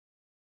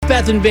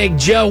Beth and Big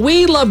Joe.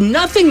 We love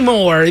nothing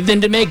more than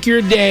to make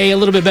your day a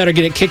little bit better,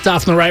 get it kicked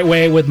off in the right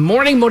way with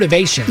morning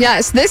motivation.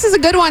 Yes, this is a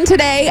good one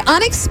today.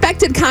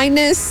 Unexpected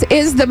kindness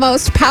is the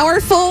most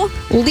powerful,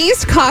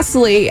 least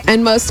costly,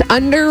 and most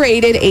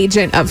underrated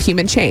agent of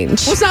human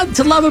change. What's not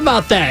to love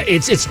about that?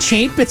 It's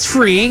cheap, it's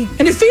free,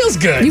 and it feels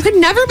good. You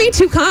can never be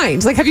too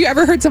kind. Like, have you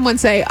ever heard someone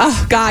say,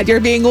 "Oh, God, you're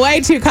being way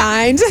too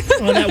kind"?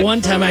 Well, that one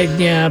time,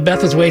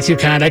 Beth was way too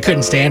kind. I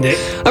couldn't stand it.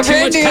 A Too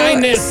brand much new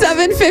kindness.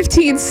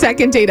 7:15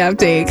 second date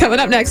update coming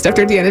up next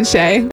after Dan and Shay.